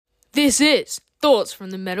This is Thoughts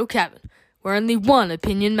from the Metal Cabin, where only one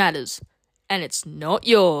opinion matters, and it's not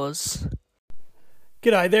yours.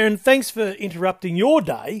 G'day there, and thanks for interrupting your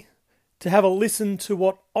day to have a listen to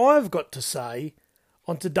what I've got to say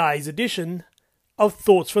on today's edition of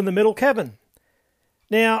Thoughts from the Metal Cabin.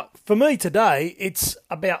 Now, for me today, it's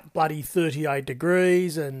about bloody 38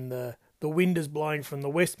 degrees and the wind is blowing from the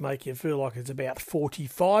west, making it feel like it's about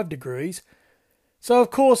 45 degrees. So, of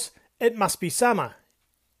course, it must be summer.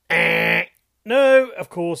 No, of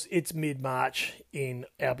course, it's mid-March in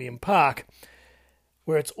Albion Park,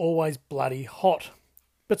 where it's always bloody hot.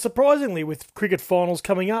 But surprisingly, with cricket finals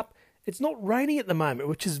coming up, it's not raining at the moment,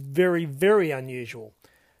 which is very, very unusual.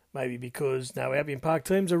 Maybe because no Albion Park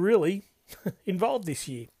teams are really involved this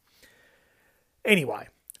year. Anyway,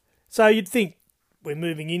 so you'd think we're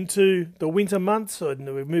moving into the winter months, or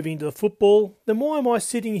we're moving into the football, then why am I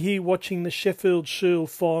sitting here watching the Sheffield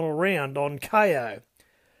Shield final round on KO?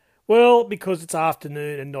 Well, because it's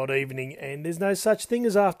afternoon and not evening, and there's no such thing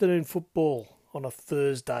as afternoon football on a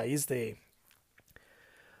Thursday, is there?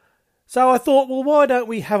 So I thought, well, why don't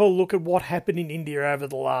we have a look at what happened in India over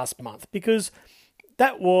the last month? Because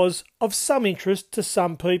that was of some interest to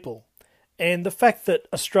some people. And the fact that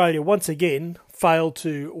Australia once again failed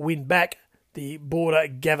to win back the Border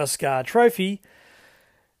Gavaskar Trophy,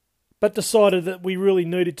 but decided that we really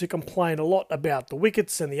needed to complain a lot about the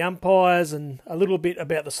wickets and the umpires and a little bit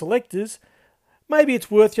about the selectors, maybe it's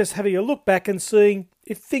worth just having a look back and seeing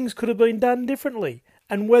if things could have been done differently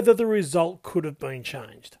and whether the result could have been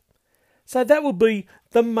changed. So that will be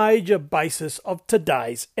the major basis of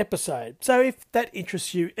today's episode. So if that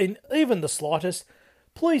interests you in even the slightest,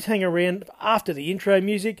 please hang around after the intro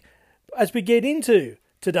music as we get into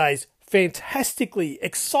today's fantastically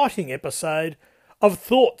exciting episode of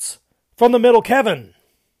Thoughts from the Metal Cabin.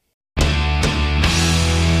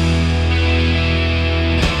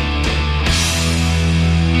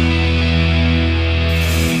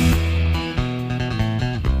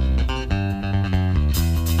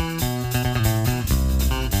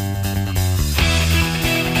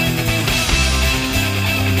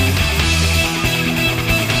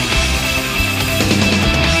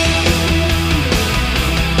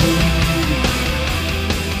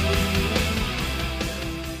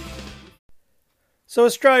 So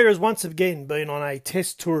Australia has once again been on a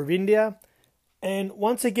test tour of India and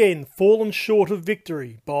once again fallen short of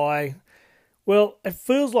victory by, well, it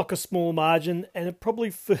feels like a small margin and it probably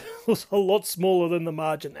feels a lot smaller than the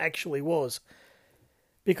margin actually was.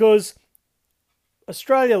 Because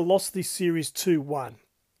Australia lost this series 2-1.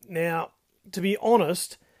 Now, to be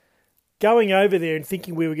honest, going over there and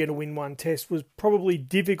thinking we were going to win one test was probably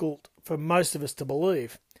difficult for most of us to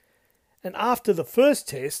believe. And after the first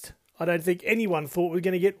test, I don't think anyone thought we were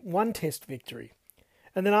going to get one test victory.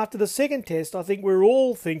 And then after the second test, I think we're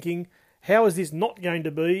all thinking, how is this not going to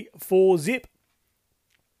be 4-zip?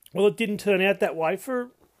 Well, it didn't turn out that way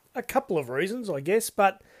for a couple of reasons, I guess.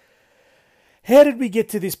 But how did we get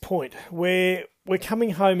to this point where we're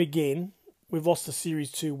coming home again? We've lost the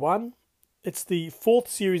series 2-1. It's the fourth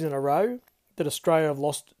series in a row that Australia have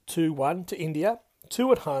lost 2-1 to India,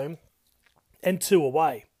 2 at home and 2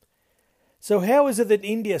 away. So how is it that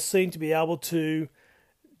India seem to be able to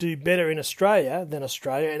do better in Australia than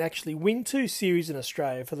Australia and actually win 2 series in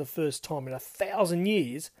Australia for the first time in 1,000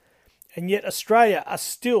 years, and yet Australia are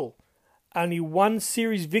still only 1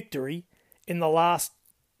 series victory in the last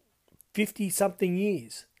 50-something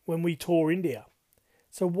years when we tour India?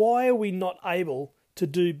 So why are we not able to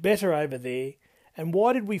do better over there, and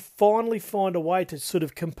why did we finally find a way to sort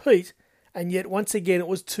of compete, and yet once again it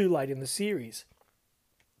was too late in the series?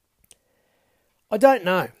 I don't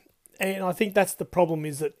know, and I think that's the problem,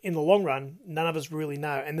 is that in the long run, none of us really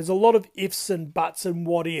know, and there's a lot of ifs and buts and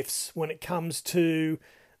what ifs when it comes to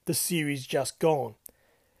the series just gone.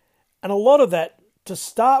 And a lot of that, to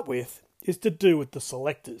start with, is to do with the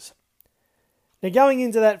selectors. Now, going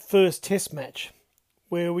into that first test match,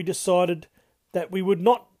 where we decided that we would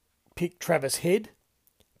not pick Travis Head,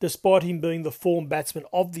 despite him being the form batsman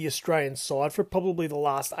of the Australian side for probably the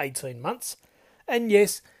last 18 months, and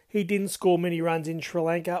yes, he didn't score many runs in Sri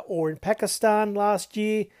Lanka or in Pakistan last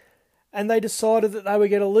year, and they decided that they were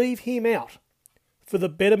going to leave him out for the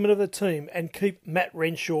betterment of the team and keep Matt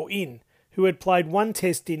Renshaw in, who had played 1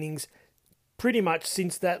 test innings pretty much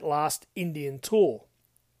since that last Indian tour.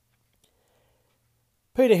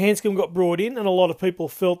 Peter Handscomb got brought in, and a lot of people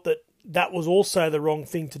felt that that was also the wrong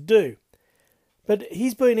thing to do. But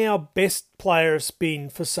he's been our best player of spin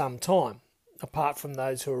for some time, apart from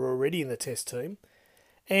those who are already in the test team.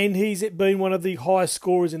 And he's been one of the highest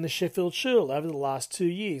scorers in the Sheffield Shield over the last 2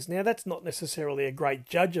 years. Now, that's not necessarily a great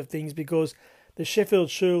judge of things because the Sheffield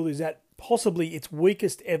Shield is at possibly its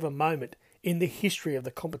weakest ever moment in the history of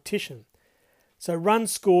the competition. So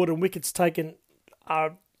runs scored and wickets taken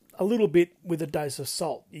are a little bit with a dose of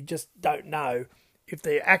salt. You just don't know if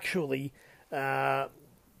they're actually the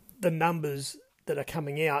numbers that are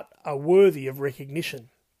coming out are worthy of recognition.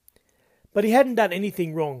 But he hadn't done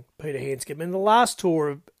anything wrong, Peter Handscomb. In the last tour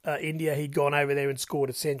of India, he'd gone over there and scored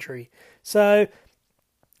a century. So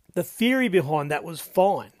the theory behind that was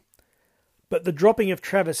fine. But the dropping of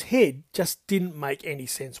Travis Head just didn't make any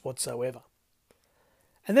sense whatsoever.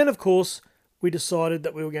 And then, of course, we decided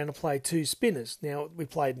that we were going to play two spinners. Now, we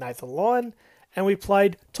played Nathan Lyon and we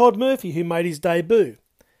played Todd Murphy, who made his debut.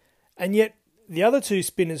 And yet, the other two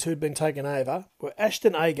spinners who had been taken over were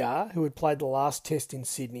Ashton Agar, who had played the last test in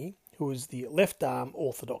Sydney, who was the left-arm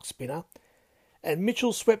orthodox spinner, and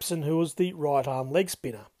Mitchell Swepson, who was the right-arm leg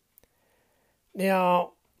spinner.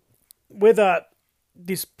 Now, whether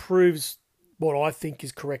this proves what I think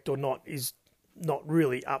is correct or not is not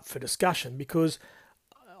really up for discussion, because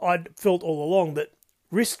I'd felt all along that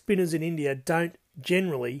wrist spinners in India don't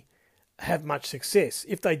generally have much success.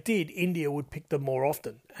 If they did, India would pick them more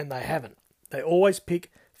often, and they haven't. They always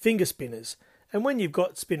pick finger spinners. And when you've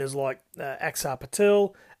got spinners like Axar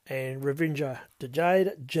Patel and Ravindra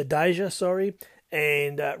Jadeja,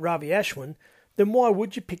 and Ravi Ashwin, then why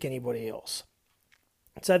would you pick anybody else?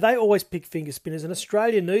 So they always pick finger spinners, and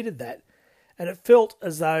Australia needed that. And it felt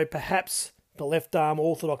as though perhaps the left-arm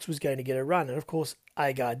orthodox was going to get a run. And of course,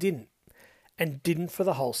 Agar didn't. And didn't for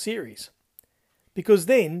the whole series. Because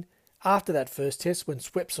then, after that first test, when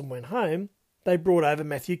Swepson went home, they brought over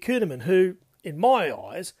Matthew Kuhnemann, who, in my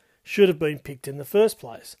eyes, should have been picked in the first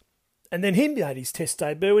place. And then he made his test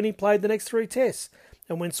debut and he played the next three tests.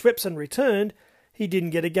 And when Swepson returned, he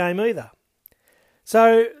didn't get a game either.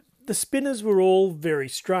 So the spinners were all very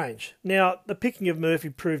strange. Now, the picking of Murphy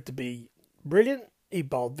proved to be brilliant. He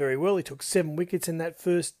bowled very well. He took 7 wickets in that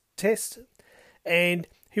first test. And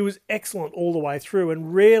he was excellent all the way through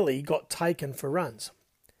and rarely got taken for runs.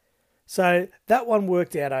 So that one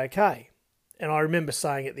worked out okay. And I remember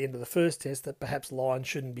saying at the end of the first test that perhaps Lyon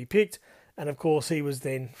shouldn't be picked. And of course he was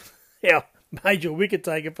then our major wicket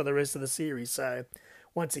taker for the rest of the series. So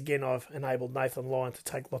once again I've enabled Nathan Lyon to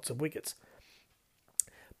take lots of wickets.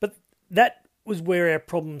 But that was where our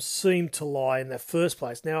problems seemed to lie in the first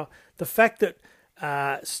place. Now, the fact that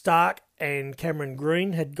Stark and Cameron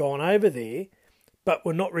Green had gone over there but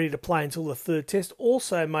were not ready to play until the third test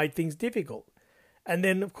also made things difficult. And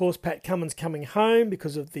then, of course, Pat Cummins coming home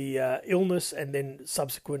because of the illness and then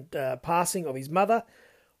subsequent passing of his mother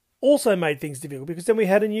also made things difficult, because then we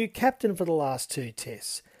had a new captain for the last two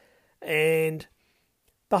tests. And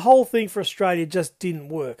the whole thing for Australia just didn't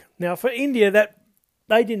work. Now, for India, that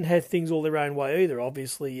they didn't have things all their own way either.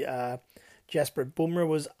 Obviously, Jasprit Bumrah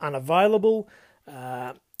was unavailable.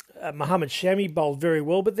 Mohammad Shami bowled very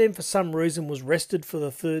well, but then for some reason was rested for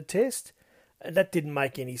the third test. And that didn't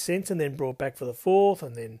make any sense, and then brought back for the fourth,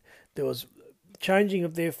 and then there was changing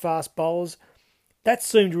of their fast bowlers. That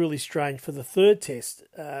seemed really strange for the third test,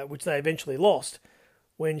 which they eventually lost,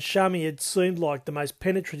 when Shami had seemed like the most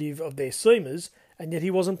penetrative of their seamers, and yet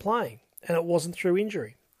he wasn't playing, and it wasn't through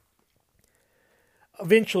injury.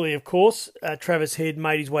 Eventually, of course, Travis Head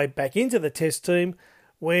made his way back into the test team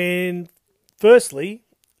when, firstly,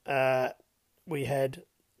 we had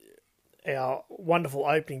our wonderful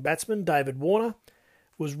opening batsman, David Warner,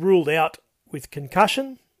 was ruled out with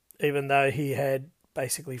concussion, even though he had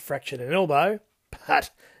basically fractured an elbow.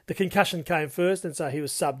 But the concussion came first, and so he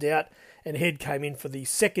was subbed out, and Head came in for the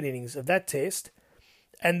second innings of that test,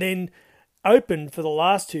 and then opened for the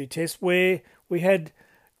last two tests, where we had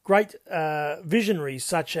great visionaries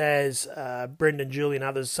such as Brendan Julie and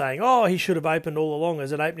others saying, oh, he should have opened all along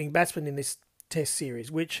as an opening batsman in this test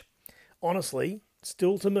series, which, honestly,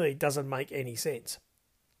 still to me doesn't make any sense.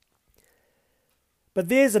 But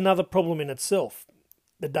there's another problem in itself,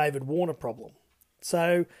 the David Warner problem.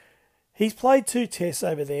 So he's played 2 tests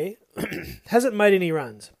over there, hasn't made any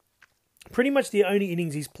runs. Pretty much the only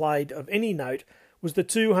innings he's played of any note was the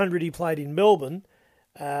 200 he played in Melbourne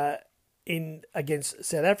against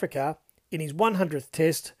South Africa in his 100th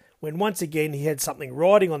test, when once again he had something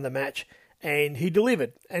riding on the match and he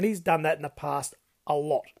delivered. And he's done that in the past a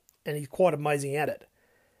lot, and he's quite amazing at it.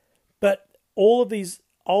 But all of these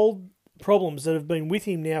old problems that have been with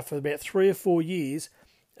him now for about 3 or 4 years,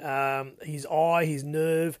 his eye, his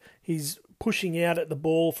nerve, his pushing out at the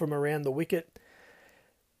ball from around the wicket,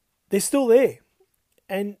 they're still there.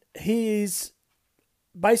 And he is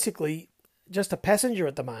basically just a passenger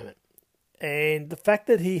at the moment. And the fact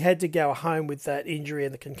that he had to go home with that injury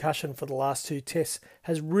and the concussion for the last 2 tests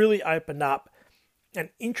has really opened up an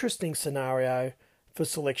interesting scenario for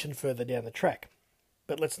selection further down the track.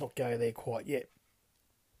 But let's not go there quite yet.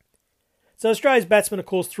 So Australia's batsmen, of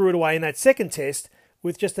course, threw it away in that second test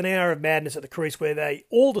with just an hour of madness at the crease where they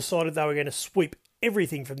all decided they were going to sweep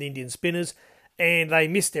everything from the Indian spinners, and they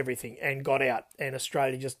missed everything and got out. And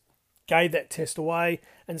Australia just gave that test away,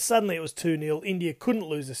 and suddenly it was 2-0. India couldn't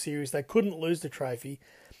lose the series. They couldn't lose the trophy.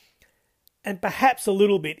 And perhaps a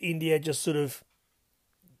little bit, India just sort of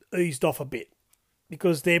eased off a bit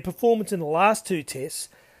because their performance in the last two tests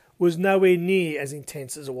was nowhere near as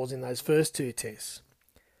intense as it was in those first two tests.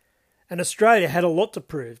 And Australia had a lot to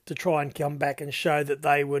prove to try and come back and show that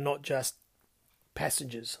they were not just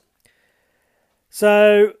passengers.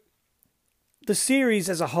 So the series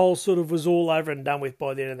as a whole sort of was all over and done with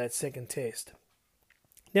by the end of that second test.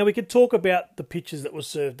 Now we could talk about the pitches that were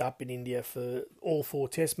served up in India for all four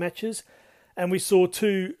test matches. And we saw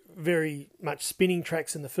two very much spinning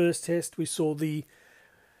tracks in the first test. We saw the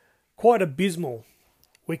quite abysmal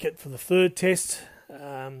wicket for the third test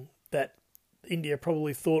that India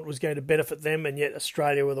probably thought was going to benefit them, and yet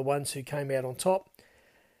Australia were the ones who came out on top.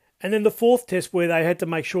 And then the fourth test where they had to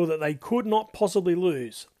make sure that they could not possibly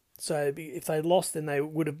lose. So if they lost, then they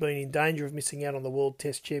would have been in danger of missing out on the World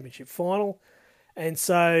Test Championship final. And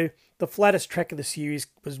so the flattest track of the series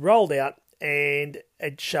was rolled out, and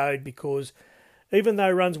it showed because even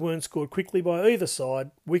though runs weren't scored quickly by either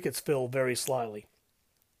side, wickets fell very slowly.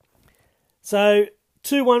 So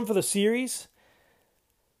 2-1 for the series.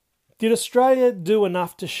 Did Australia do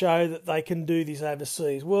enough to show that they can do this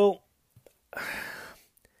overseas? Well,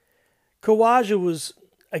 Khawaja was,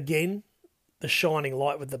 again, the shining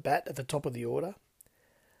light with the bat at the top of the order.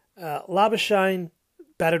 Labuschagne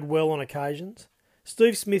batted well on occasions.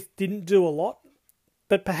 Steve Smith didn't do a lot,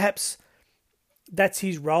 but perhaps that's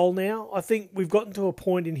his role now. I think we've gotten to a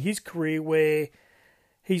point in his career where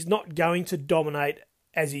he's not going to dominate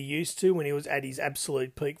as he used to when he was at his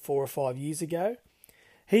absolute peak 4 or 5 years ago.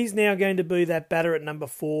 He's now going to be that batter at number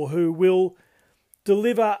 4 who will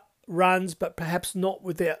deliver runs, but perhaps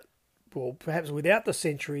without the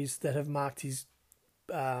centuries that have marked his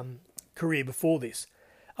career before this.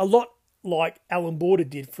 A lot like Alan Border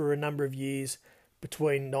did for a number of years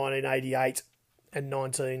between 1988 and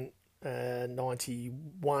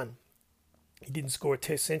 1991. He didn't score a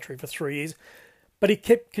test century for 3 years, but he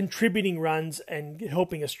kept contributing runs and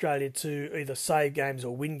helping Australia to either save games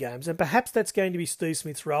or win games. And perhaps that's going to be Steve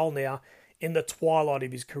Smith's role now in the twilight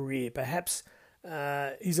of his career. Perhaps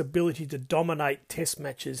his ability to dominate test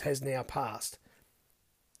matches has now passed.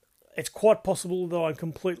 It's quite possible that I'm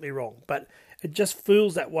completely wrong, but it just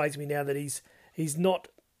feels that way to me now that he's not,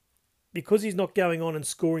 because he's not going on and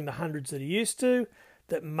scoring the hundreds that he used to,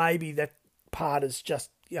 that maybe that part is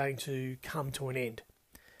just going to come to an end.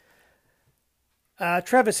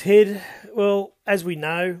 Travis Head, well, as we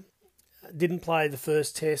know, didn't play the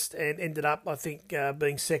first test and ended up, I think,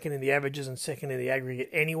 being second in the averages and second in the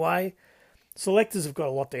aggregate anyway. Selectors have got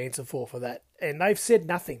a lot to answer for that, and they've said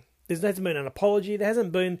nothing. There's hasn't been an apology. There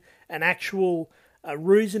hasn't been an actual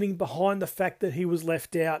reasoning behind the fact that he was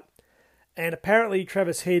left out. And apparently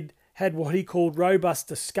Travis Head had what he called robust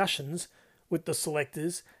discussions with the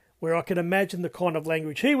selectors, where I can imagine the kind of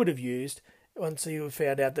language he would have used once he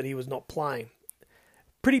found out that he was not playing.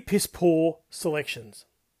 Pretty piss-poor selections.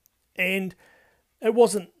 And it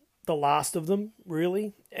wasn't the last of them,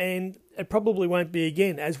 really, and it probably won't be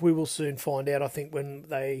again, as we will soon find out, I think, when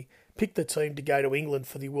they pick the team to go to England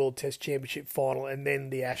for the World Test Championship final and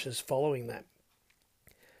then the Ashes following that.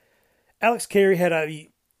 Alex Carey had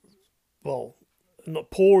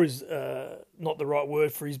not poor is not the right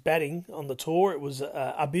word for his batting on the tour. It was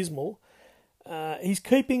abysmal. His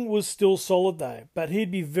keeping was still solid though, but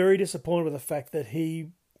he'd be very disappointed with the fact that he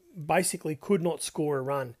basically could not score a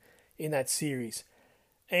run in that series.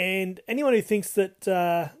 And anyone who thinks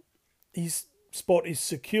that his spot is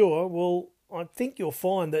secure, well, I think you'll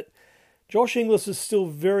find that Josh Inglis is still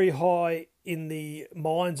very high in the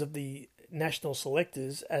minds of the national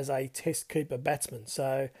selectors as a test keeper batsman.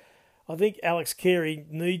 So I think Alex Carey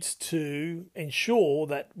needs to ensure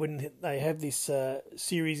that when they have this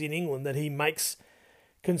series in England that he makes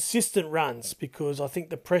consistent runs, because I think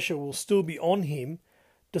the pressure will still be on him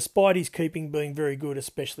despite his keeping being very good,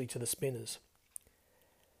 especially to the spinners.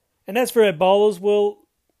 And as for our bowlers, well,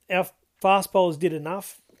 our fast bowlers did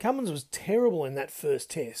enough. Cummins was terrible in that first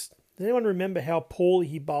test. Does anyone remember how poorly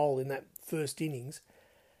he bowled in that first innings?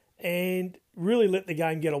 And really let the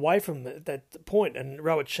game get away from that point. And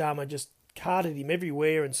Rohit Sharma just carted him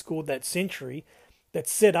everywhere and scored that century that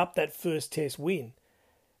set up that first test win.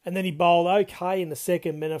 And then he bowled okay in the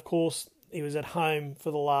second, and of course he was at home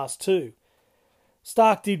for the last two.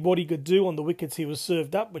 Stark did what he could do on the wickets he was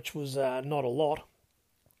served up, which was not a lot.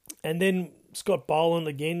 And then Scott Boland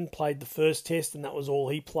again played the first test, and that was all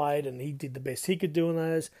he played, and he did the best he could do in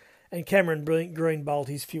those. And Cameron Green bowled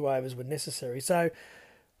his few overs when necessary. So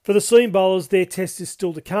for the seam bowlers, their test is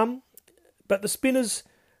still to come. But the spinners,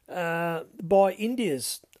 by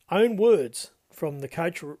India's own words from the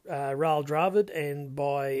coach Rahul Dravid and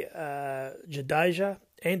by Jadeja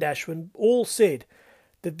and Ashwin, all said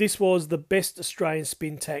that this was the best Australian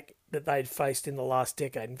spin attack that they'd faced in the last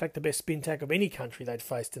decade. In fact, the best spin attack of any country they'd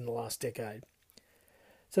faced in the last decade.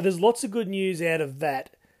 So there's lots of good news out of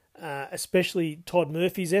that, especially Todd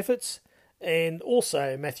Murphy's efforts and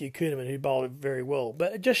also Matthew Kuhneman, who bowled very well.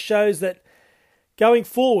 But it just shows that going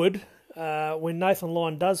forward, when Nathan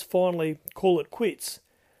Lyon does finally call it quits,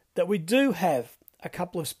 that we do have a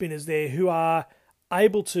couple of spinners there who are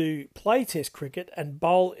able to play Test cricket and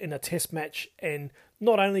bowl in a Test match and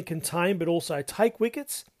not only contain but also take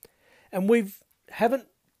wickets. And haven't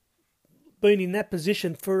been in that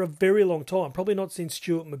position for a very long time, probably not since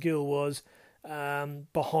Stuart McGill was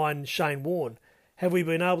behind Shane Warne. Have we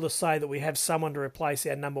been able to say that we have someone to replace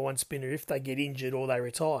our number one spinner if they get injured or they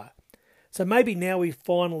retire? So maybe now we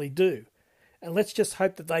finally do. And let's just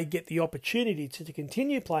hope that they get the opportunity to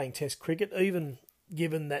continue playing Test cricket, even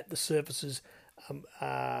given that the surfaces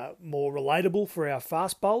are more relatable for our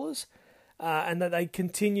fast bowlers, and that they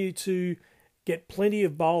continue to get plenty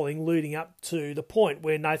of bowling leading up to the point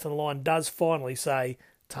where Nathan Lyon does finally say,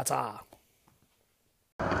 ta-ta.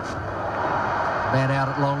 Man out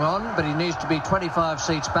at long on, but he needs to be 25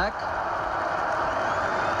 seats back.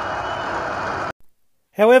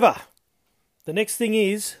 However, the next thing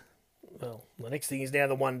is now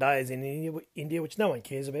the one days in India, which no one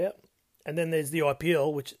cares about. And then there's the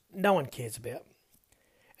IPL, which no one cares about.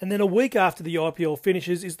 And then a week after the IPL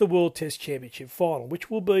finishes is the World Test Championship final, which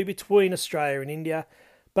will be between Australia and India,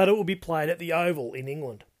 but it will be played at the Oval in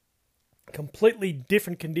England. Completely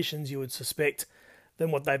different conditions, you would suspect, than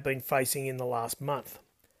what they've been facing in the last month.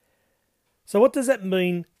 So what does that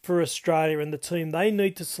mean for Australia and the team they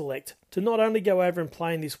need to select to not only go over and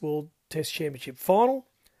play in this World Test Championship final,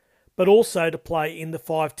 but also to play in the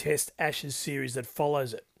 5-Test Ashes series that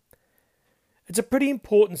follows it? It's a pretty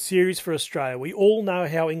important series for Australia. We all know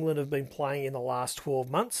how England have been playing in the last 12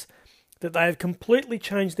 months, that they have completely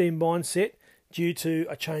changed their mindset due to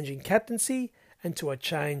a change in captaincy and to a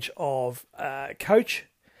change of coach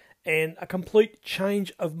and a complete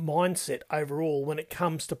change of mindset overall when it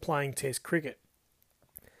comes to playing Test cricket.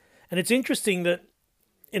 And it's interesting that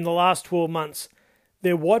in the last 12 months,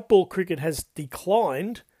 their white ball cricket has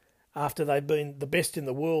declined after they've been the best in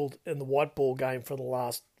the world in the white ball game for the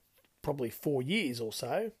last probably 4 years or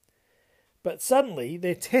so. But suddenly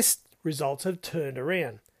their test results have turned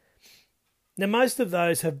around. Now most of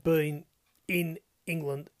those have been in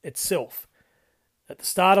England itself. At the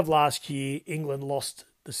start of last year, England lost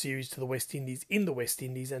the series to the West Indies in the West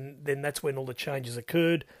Indies, and then that's when all the changes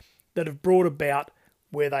occurred that have brought about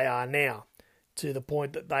where they are now, to the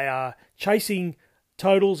point that they are chasing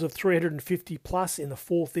totals of 350 plus in the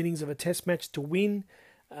fourth innings of a test match to win,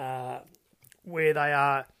 where they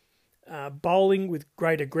are bowling with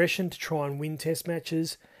great aggression to try and win test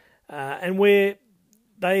matches, and where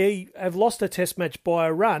they have lost a test match by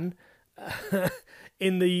a run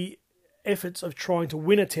in the efforts of trying to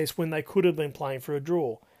win a test when they could have been playing for a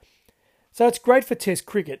draw. So it's great for test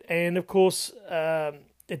cricket, and of course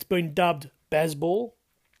it's been dubbed Bazball,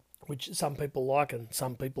 which some people like and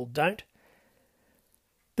some people don't.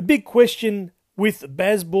 The big question with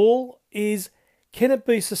Bazball is, can it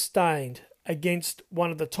be sustained against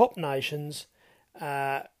one of the top nations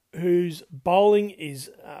whose bowling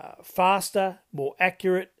is faster, more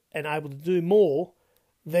accurate, and able to do more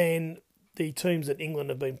than the teams that England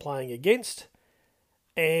have been playing against?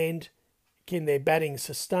 And can their batting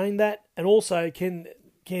sustain that? And also, can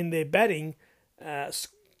their batting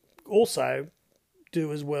also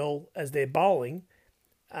do as well as their bowling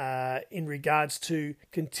in regards to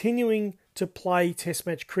continuing to play Test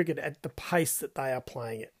match cricket at the pace that they are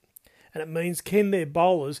playing it? And it means, can their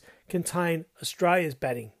bowlers contain Australia's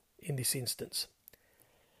batting in this instance?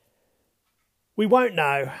 We won't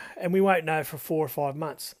know, and we won't know for 4 or 5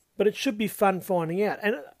 months. But it should be fun finding out.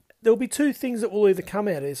 And there'll be two things that will either come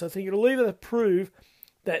out of this. I think it'll either prove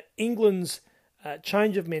that England's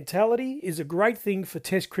change of mentality is a great thing for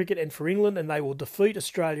Test cricket and for England, and they will defeat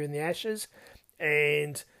Australia in the Ashes,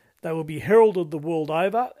 and they will be heralded the world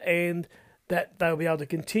over, and that they'll be able to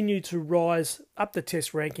continue to rise up the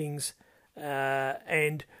Test rankings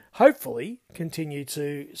and hopefully continue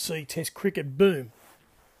to see Test cricket boom.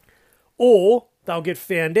 Or they'll get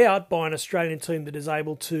found out by an Australian team that is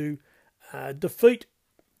able to defeat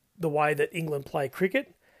the way that England play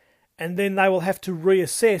cricket, and then they will have to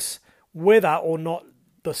reassess whether or not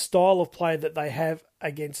the style of play that they have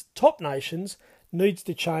against top nations needs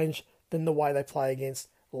to change than the way they play against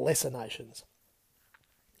lesser nations.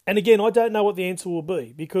 And again, I don't know what the answer will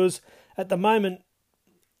be, because at the moment,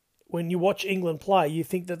 when you watch England play, you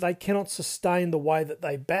think that they cannot sustain the way that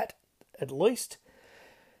they bat, at least,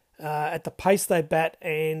 at the pace they bat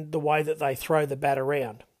and the way that they throw the bat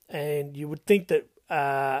around. And you would think that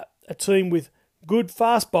a team with good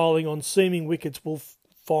fast bowling on seaming wickets will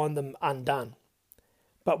find them undone.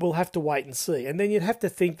 But we'll have to wait and see. And then you'd have to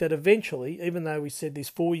think that eventually, even though we said this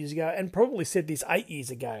 4 years ago, and probably said this 8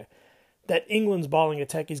 years ago, that England's bowling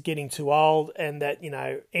attack is getting too old, and that,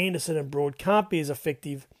 Anderson and Broad can't be as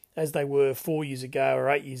effective as they were 4 years ago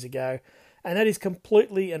or 8 years ago. And that is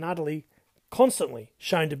completely and utterly, constantly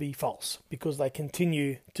shown to be false, because they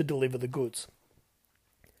continue to deliver the goods.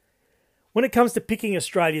 When it comes to picking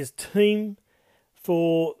Australia's team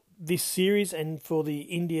for this series and for the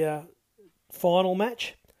India final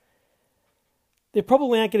match, there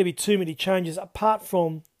probably aren't going to be too many changes apart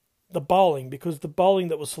from the bowling, because the bowling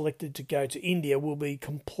that was selected to go to India will be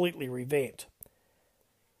completely revamped.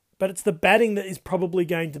 But it's the batting that is probably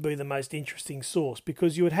going to be the most interesting source,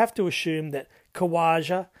 because you would have to assume that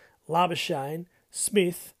Khawaja, Labuschagne,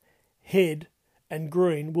 Smith, Head and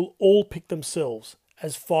Green will all pick themselves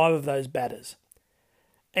as 5 of those batters.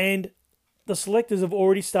 And the selectors have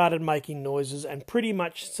already started making noises and pretty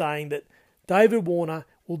much saying that David Warner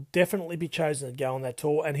will definitely be chosen to go on that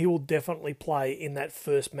tour, and he will definitely play in that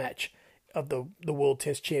first match of the World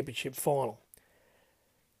Test Championship final.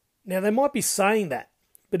 Now, they might be saying that,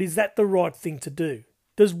 but is that the right thing to do?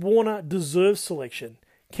 Does Warner deserve selection?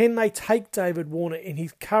 Can they take David Warner in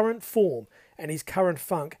his current form and his current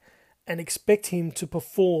funk and expect him to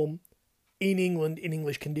perform in England in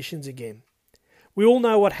English conditions again? We all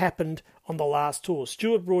know what happened on the last tour.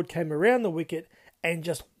 Stuart Broad came around the wicket and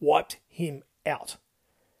just wiped him out.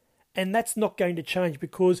 And that's not going to change,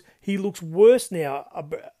 because he looks worse now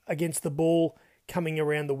against the ball coming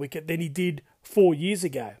around the wicket than he did 4 years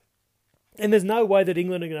ago. And there's no way that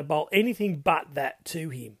England are going to bowl anything but that to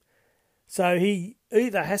him. So he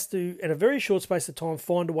either has to, in a very short space of time,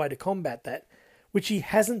 find a way to combat that, which he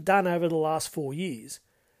hasn't done over the last 4 years,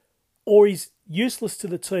 or he's useless to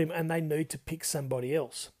the team and they need to pick somebody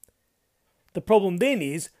else. The problem then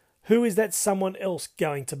is, who is that someone else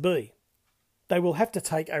going to be? They will have to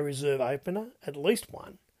take a reserve opener, at least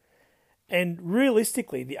one. And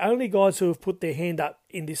realistically, the only guys who have put their hand up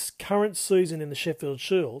in this current season in the Sheffield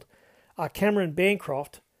Shield are Cameron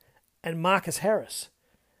Bancroft and Marcus Harris.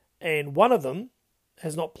 And one of them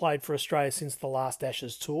has not played for Australia since the last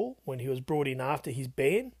Ashes tour, when he was brought in after his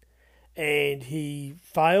ban. And he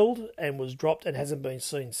failed and was dropped and hasn't been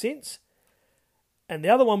seen since. And the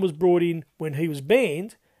other one was brought in when he was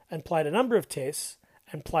banned and played a number of tests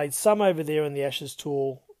and played some over there in the Ashes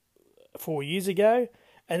tour 4 years ago,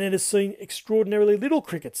 and then has seen extraordinarily little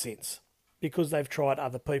cricket since, because they've tried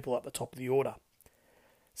other people at the top of the order.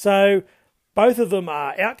 So both of them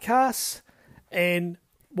are outcasts, and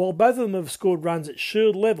while both of them have scored runs at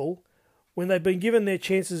Shield level, when they've been given their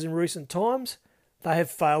chances in recent times, they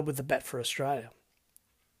have failed with the bat for Australia.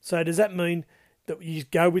 So does that mean that you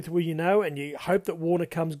go with who you know and you hope that Warner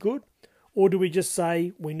comes good? Or do we just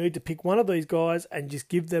say we need to pick one of these guys and just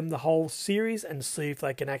give them the whole series and see if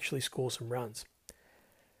they can actually score some runs?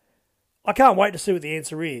 I can't wait to see what the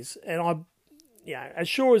answer is. And as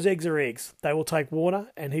sure as eggs are eggs, they will take Warner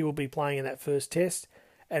and he will be playing in that first test.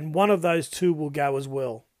 And one of those two will go as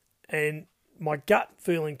well. And my gut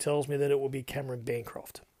feeling tells me that it will be Cameron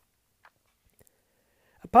Bancroft.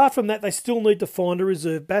 Apart from that, they still need to find a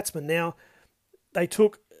reserve batsman. Now, they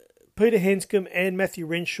took Peter Handscomb and Matthew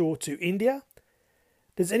Renshaw to India.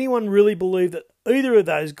 Does anyone really believe that either of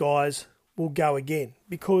those guys will go again?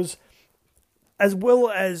 Because as well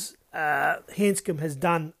as Handscomb has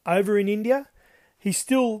done over in India, he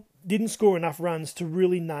still didn't score enough runs to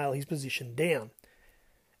really nail his position down.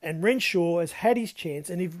 And Renshaw has had his chance,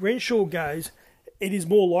 and if Renshaw goes, it is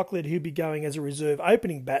more likely that he'll be going as a reserve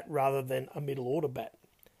opening bat rather than a middle order bat.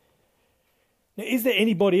 Now, is there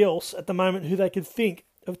anybody else at the moment who they could think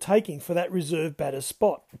of taking for that reserve batter's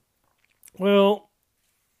spot? Well,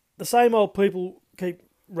 the same old people keep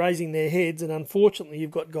raising their heads, and unfortunately you've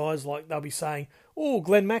got guys like, they'll be saying, oh,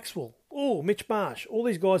 Glenn Maxwell, oh, Mitch Marsh, all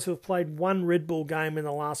these guys who have played one red ball game in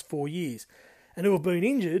the last 4 years and who have been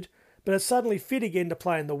injured but are suddenly fit again to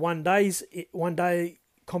play in the one-day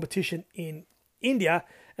competition in India,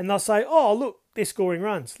 and they'll say, oh, look, they're scoring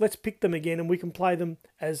runs. Let's pick them again and we can play them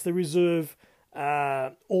as the reserve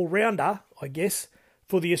all-rounder, I guess,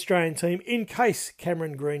 for the Australian team in case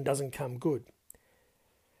Cameron Green doesn't come good.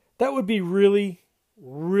 That would be really,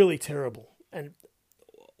 really terrible and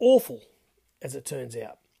awful, as it turns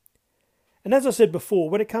out. And as I said before,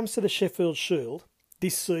 when it comes to the Sheffield Shield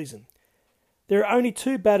this season, there are only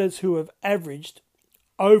 2 batters who have averaged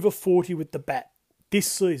over 40 with the bat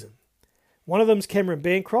this season. One of them is Cameron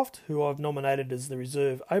Bancroft, who I've nominated as the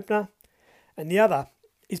reserve opener, and the other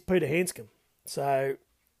is Peter Handscomb. So,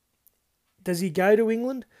 does he go to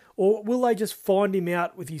England, or will they just find him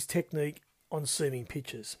out with his technique on seaming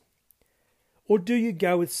pitches? Or do you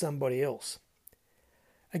go with somebody else?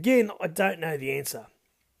 Again, I don't know the answer.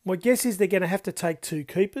 My guess is they're going to have to take 2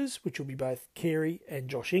 keepers, which will be both Carey and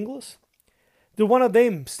Josh Inglis. Do one of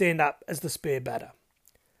them stand up as the spare batter?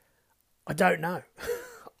 I don't know.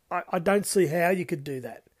 I don't see how you could do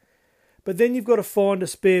that. But then you've got to find a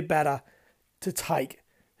spare batter to take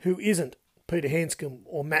who isn't Peter Handscomb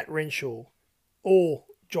or Matt Renshaw or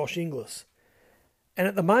Josh Inglis. And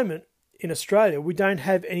at the moment, in Australia, we don't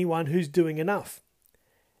have anyone who's doing enough,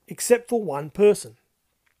 except for one person.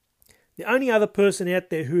 The only other person out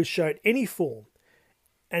there who has shown any form,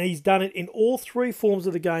 and he's done it in all 3 forms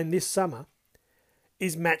of the game this summer,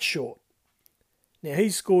 is Matt Short. Now,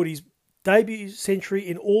 he's scored his debut century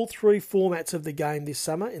in all 3 formats of the game this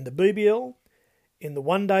summer, in the BBL, in the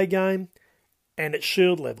one-day game, and at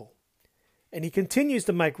Shield level. And he continues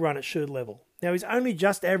to make run at Shield level. Now, he's only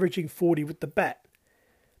just averaging 40 with the bat,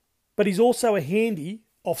 but he's also a handy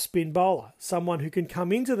off-spin bowler, someone who can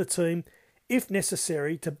come into the team, if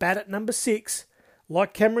necessary, to bat at number 6,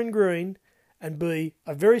 like Cameron Green, and be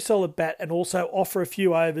a very solid bat and also offer a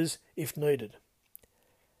few overs if needed.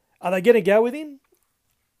 Are they going to go with him?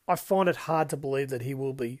 I find it hard to believe that he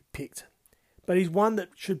will be picked. But he's one that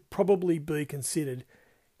should probably be considered,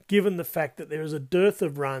 given the fact that there is a dearth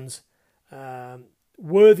of runs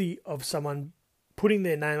worthy of someone putting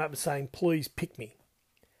their name up and saying, please pick me.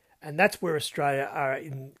 And that's where Australia are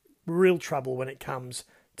in real trouble when it comes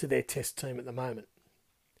to their test team at the moment.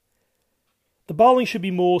 The bowling should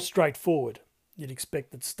be more straightforward. You'd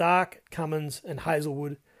expect that Stark, Cummins and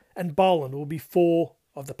Hazelwood and Boland will be 4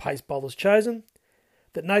 of the pace bowlers chosen,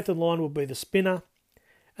 that Nathan Lyon will be the spinner,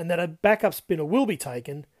 and that a backup spinner will be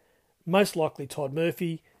taken, most likely Todd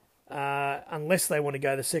Murphy, unless they want to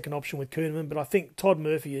go the second option with Kuhnemann. But I think Todd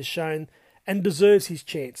Murphy has shown and deserves his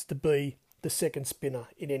chance to be the second spinner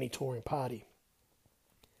in any touring party.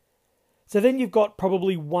 So then you've got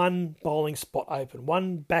probably one bowling spot open,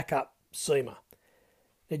 one backup seamer.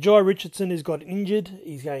 Now, Jai Richardson has got injured.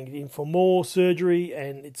 He's going in for more surgery,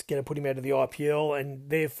 and it's going to put him out of the IPL, and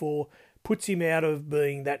therefore puts him out of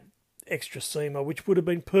being that extra seamer, which would have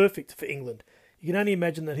been perfect for England. You can only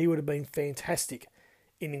imagine that he would have been fantastic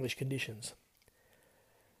in English conditions.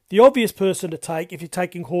 The obvious person to take, if you're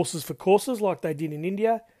taking horses for courses like they did in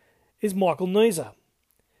India, is Michael Neser.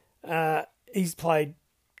 He's played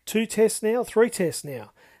 3 tests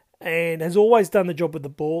now, and has always done the job with the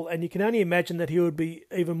ball, and you can only imagine that he would be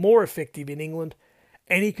even more effective in England,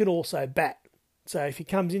 and he can also bat. So if he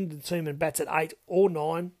comes into the team and bats at 8 or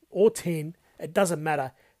 9 or 10, it doesn't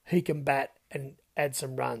matter, he can bat and add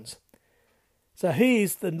some runs. So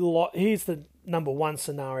here's the number 1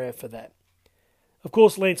 scenario for that. Of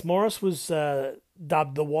course, Lance Morris was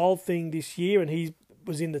dubbed the Wild Thing this year, and he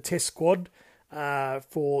was in the test squad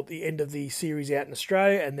for the end of the series out in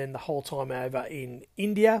Australia and then the whole time over in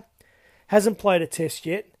India. Hasn't played a test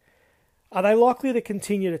yet. Are they likely to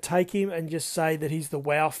continue to take him and just say that he's the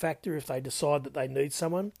wow factor if they decide that they need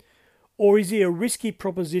someone? Or is he a risky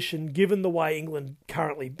proposition given the way England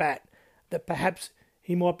currently bat, that perhaps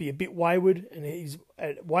he might be a bit wayward, and his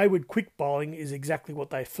wayward quick bowling is exactly what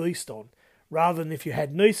they feast on, rather than if you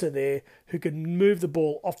had Neser there who could move the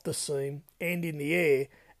ball off the seam and in the air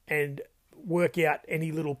and work out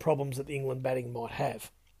any little problems that the England batting might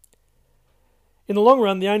have. In the long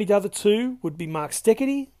run, the only other 2 would be Mark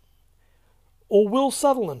Steckety or Will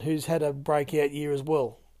Sutherland, who's had a breakout year as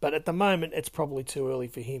well. But at the moment, it's probably too early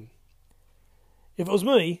for him. If it was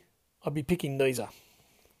me, I'd be picking Neser.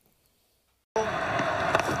 It's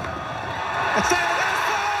there, that's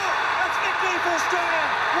 4! That's victory for Australia!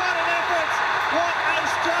 What an effort! What a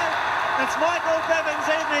stroke! It's Michael Bevan's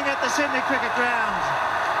evening at the Sydney Cricket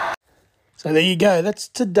Ground. So there you go. That's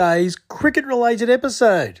today's cricket-related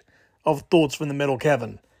episode of Thoughts from the Metal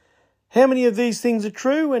Cavern. How many of these things are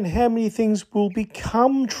true and how many things will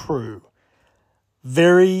become true?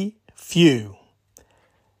 Very few.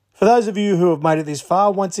 For those of you who have made it this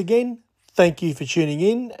far, once again, thank you for tuning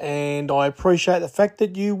in, and I appreciate the fact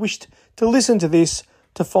that you wished to listen to this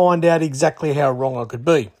to find out exactly how wrong I could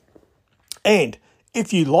be. And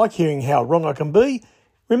if you like hearing how wrong I can be,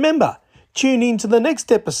 remember, Tune in to the next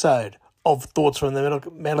episode of Thoughts from the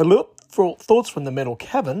Metal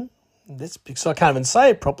Cabin. That's because I can't even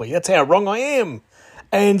say it properly. That's how wrong I am.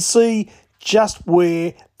 And see just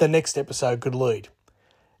where the next episode could lead.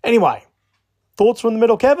 Anyway, Thoughts from the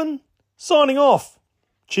Metal Cabin, signing off.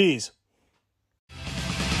 Cheers.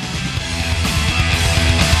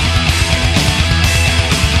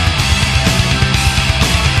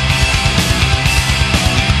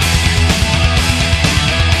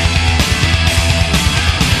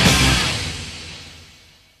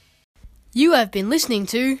 You have been listening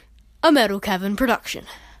to a Metal Cavern production.